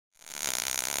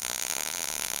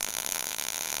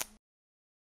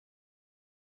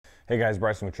Hey guys,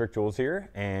 Bryson with Trick Tools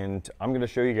here, and I'm going to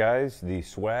show you guys the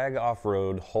Swag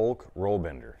Off-Road Hulk Roll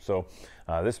Bender. So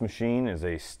this machine is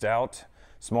a stout,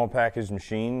 small package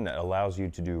machine that allows you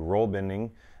to do roll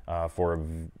bending for a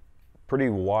pretty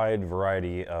wide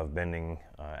variety of bending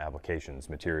applications,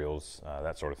 materials,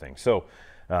 that sort of thing. So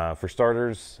for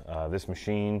starters, this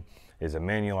machine is a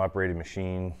manual operated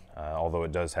machine, although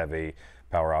it does have a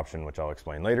power option, which I'll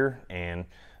explain later. And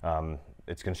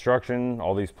its construction,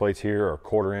 all these plates here are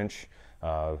 1/4 inch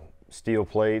steel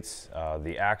plates.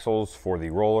 The axles for the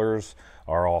rollers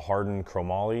are all hardened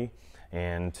chromoly,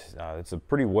 and it's a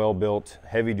pretty well built,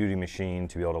 heavy duty machine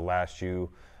to be able to last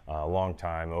you a long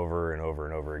time over and over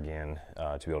and over again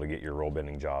to be able to get your roll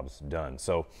bending jobs done.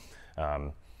 So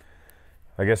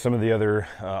I guess some of the other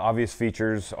obvious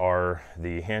features are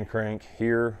the hand crank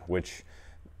here, which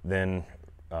then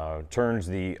turns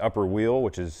the upper wheel,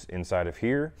 which is inside of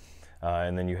here.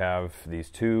 And then you have these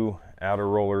two outer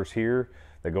rollers here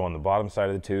that go on the bottom side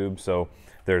of the tube. So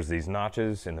there's these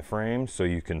notches in the frame so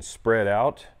you can spread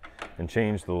out and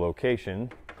change the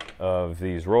location of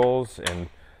these rolls. And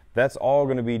that's all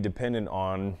going to be dependent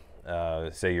on,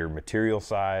 say, your material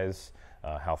size,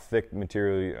 how thick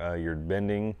material you're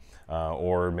bending,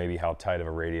 or maybe how tight of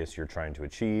a radius you're trying to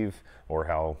achieve, or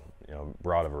how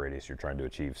broad of a radius you're trying to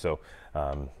achieve. So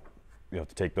you have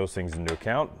to take those things into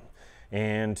account.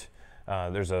 And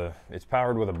it's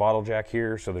powered with a bottle jack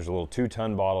here, so there's a little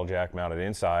 2-ton bottle jack mounted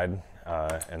inside,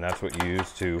 and that's what you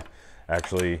use to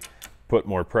actually put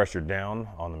more pressure down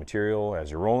on the material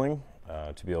as you're rolling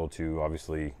to be able to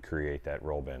obviously create that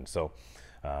roll bend. So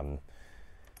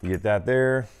you get that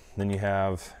there. Then you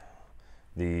have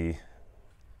the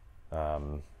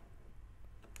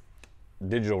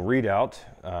digital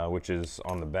readout, which is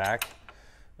on the back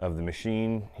of the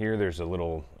machine. Here there's a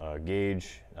little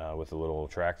gauge with a little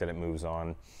track that it moves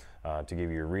on to give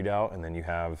you your readout, and then you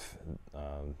have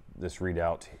this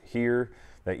readout here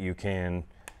that you can,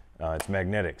 it's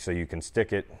magnetic, so you can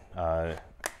stick it a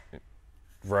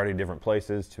variety of different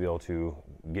places to be able to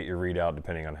get your readout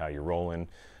depending on how you're rolling,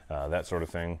 that sort of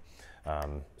thing.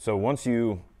 So once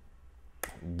you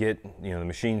get the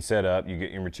machine set up, you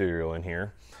get your material in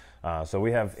here. So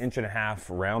we have 1.5-inch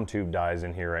round tube dies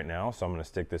in here right now. So I'm going to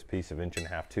stick this piece of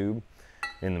 1.5-inch tube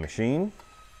in the machine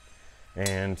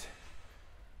and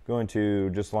going to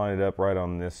just line it up right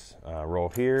on this roll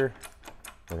here.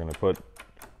 We're going to put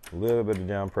a little bit of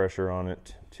down pressure on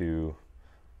it to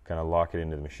kind of lock it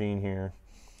into the machine here.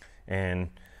 And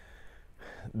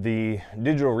the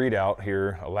digital readout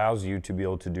here allows you to be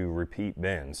able to do repeat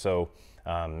bends. So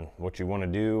what you want to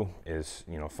do is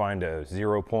find a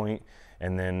 0 point,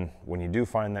 and then when you do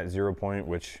find that 0 point,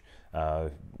 which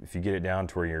if you get it down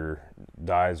to where your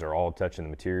dies are all touching the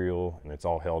material and it's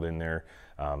all held in there,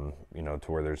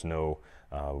 to where there's no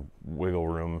wiggle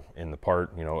room in the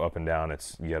part, up and down,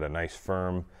 you got a nice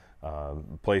firm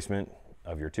placement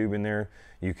of your tube in there.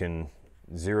 You can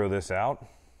zero this out,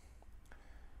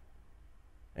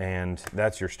 and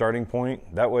that's your starting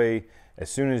point. That way, as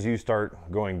soon as you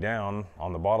start going down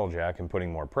on the bottle jack and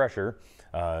putting more pressure,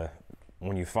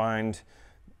 when you find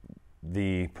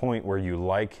the point where you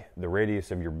like the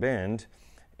radius of your bend,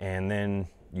 and then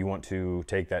you want to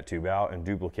take that tube out and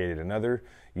duplicate it another,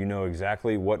 you know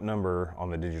exactly what number on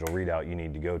the digital readout you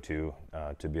need to go to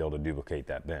be able to duplicate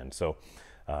that bend. So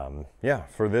yeah,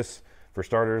 for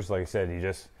starters, like I said, you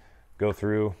just go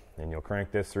through and you'll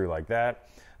crank this through like that.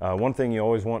 One thing you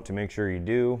always want to make sure you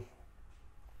do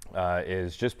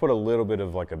is just put a little bit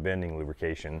of like a bending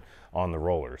lubrication on the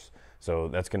rollers. So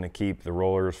that's going to keep the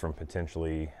rollers from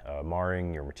potentially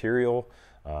marring your material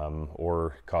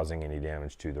or causing any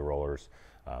damage to the rollers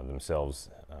themselves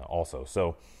also.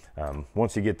 So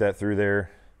once you get that through there,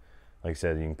 like I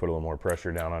said, you can put a little more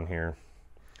pressure down on here.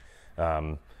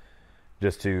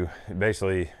 Just to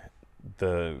basically,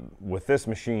 with this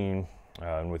machine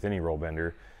and with any roll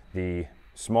bender, the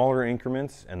smaller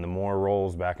increments and the more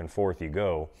rolls back and forth you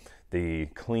go, the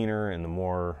cleaner and the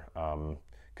more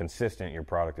consistent your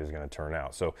product is going to turn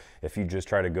out. So if you just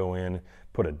try to go in,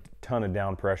 put a ton of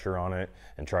down pressure on it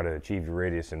and try to achieve your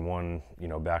radius in one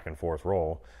back and forth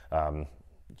roll,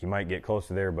 you might get close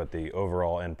to there, but the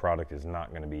overall end product is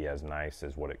not going to be as nice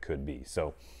as what it could be.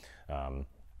 So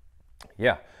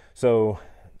yeah, so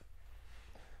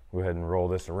go ahead and roll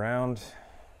this around,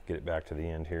 get it back to the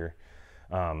end here.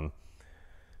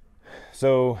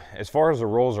 So as far as the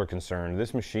rolls are concerned,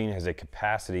 this machine has a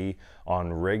capacity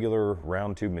on regular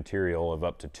round tube material of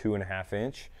up to 2.5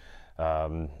 inch,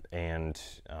 and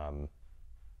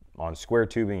on square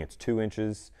tubing it's 2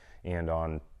 inches, and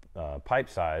on pipe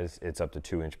size, it's up to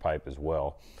 2-inch pipe as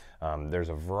well. There's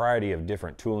a variety of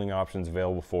different tooling options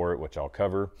available for it, which I'll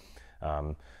cover.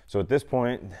 So at this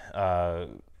point,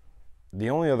 the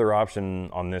only other option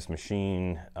on this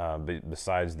machine,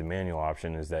 besides the manual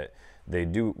option, is that we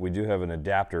do have an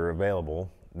adapter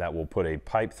available that will put a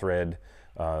pipe thread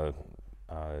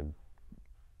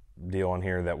deal on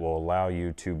here that will allow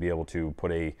you to be able to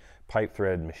put a pipe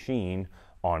thread machine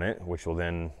on it, which will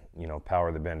then, you know,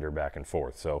 power the bender back and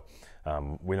forth. So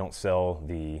we don't sell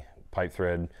the pipe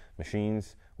thread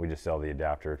machines, we just sell the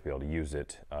adapter to be able to use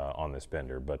it on this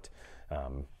bender. But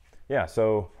yeah,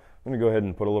 so I'm going to go ahead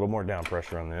and put a little more down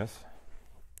pressure on this.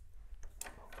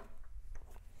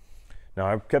 Now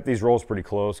I've kept these rolls pretty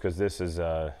close because this is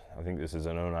I think this is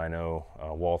an 090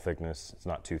 wall thickness. It's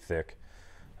not too thick.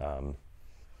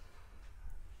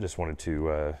 Just wanted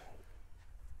to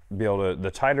be able to,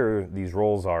 the tighter these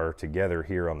rolls are together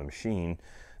here on the machine,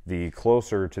 the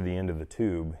closer to the end of the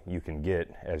tube you can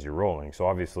get as you're rolling. So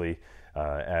obviously,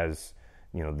 as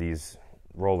you know, these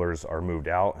rollers are moved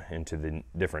out into the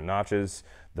different notches,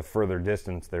 the further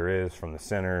distance there is from the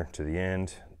center to the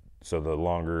end, so the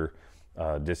longer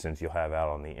distance you'll have out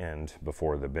on the end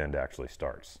before the bend actually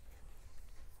starts.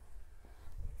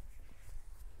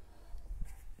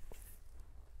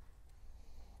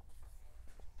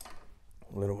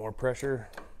 A little more pressure.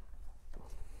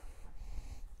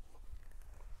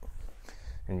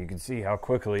 And you can see how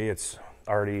quickly it's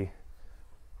already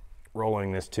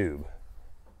rolling this tube.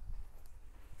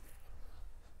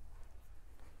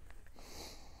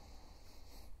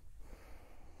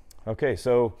 Okay,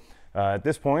 so at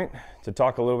this point, to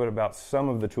talk a little bit about some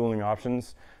of the tooling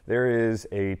options, there is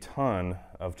a ton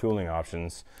of tooling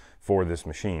options for this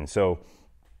machine. So,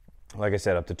 like I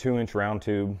said, up to 2-inch round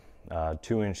tube,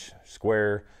 2-inch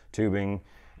square tubing,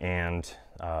 and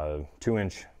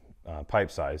 2-inch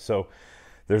pipe size. So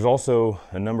there's also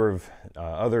a number of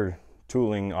other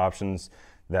tooling options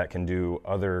that can do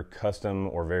other custom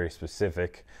or very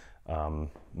specific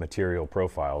material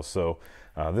profiles. So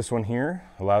this one here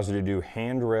allows you to do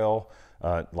handrail,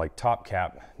 like top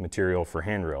cap material for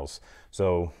handrails.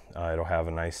 So it'll have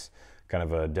a nice kind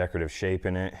of a decorative shape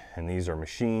in it, and these are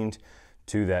machined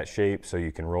to that shape, so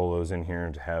you can roll those in here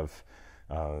to have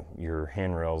your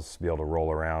handrails be able to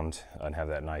roll around and have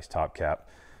that nice top cap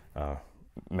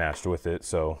matched with it.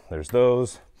 So there's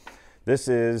those. This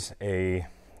is a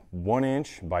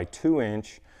 1-inch by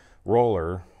 2-inch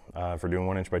roller for doing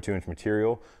 1-inch by 2-inch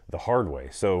material the hard way.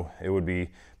 So it would be,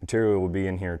 material would be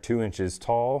in here 2 inches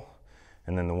tall,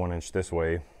 and then the 1-inch this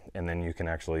way, and then you can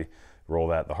actually roll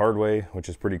that the hard way, which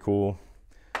is pretty cool.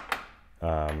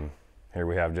 Here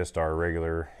we have just our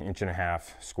regular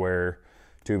 1.5-inch square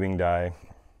tubing die.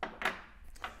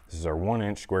 This is our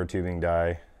 1-inch square tubing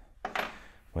die.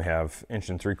 We have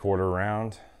 1.75-inch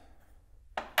round.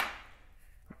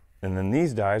 And then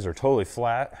these dies are totally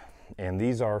flat, and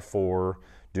these are for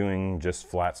doing just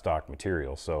flat stock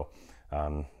material. So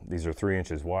these are 3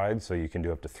 inches wide, so you can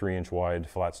do up to 3-inch wide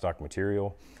flat stock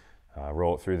material.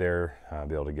 Roll it through there,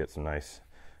 be able to get some nice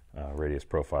radius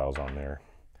profiles on there.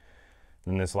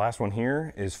 And this last one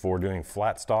here is for doing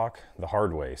flat stock the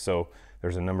hard way. So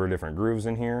there's a number of different grooves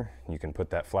in here. You can put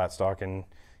that flat stock in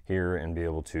here and be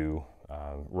able to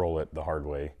roll it the hard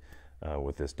way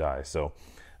with this die. So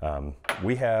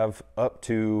we have up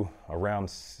to around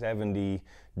 70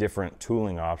 different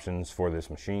tooling options for this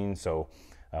machine. So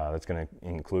that's going to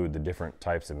include the different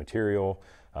types of material.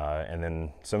 And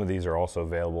then some of these are also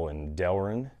available in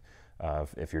Delrin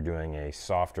if you're doing a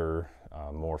softer,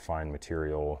 more fine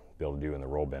material, be able to do in the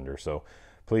roll bender. So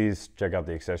please check out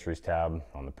the accessories tab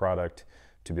on the product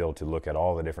to be able to look at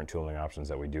all the different tooling options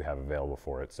that we do have available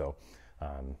for it. So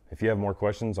if you have more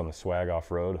questions on the Swag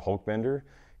Off-Road Hulk Bender,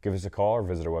 give us a call or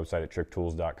visit our website at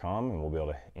Trick-Tools.com, and we'll be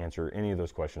able to answer any of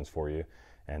those questions for you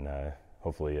and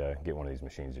hopefully get one of these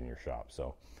machines in your shop.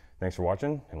 So thanks for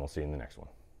watching, and we'll see you in the next one.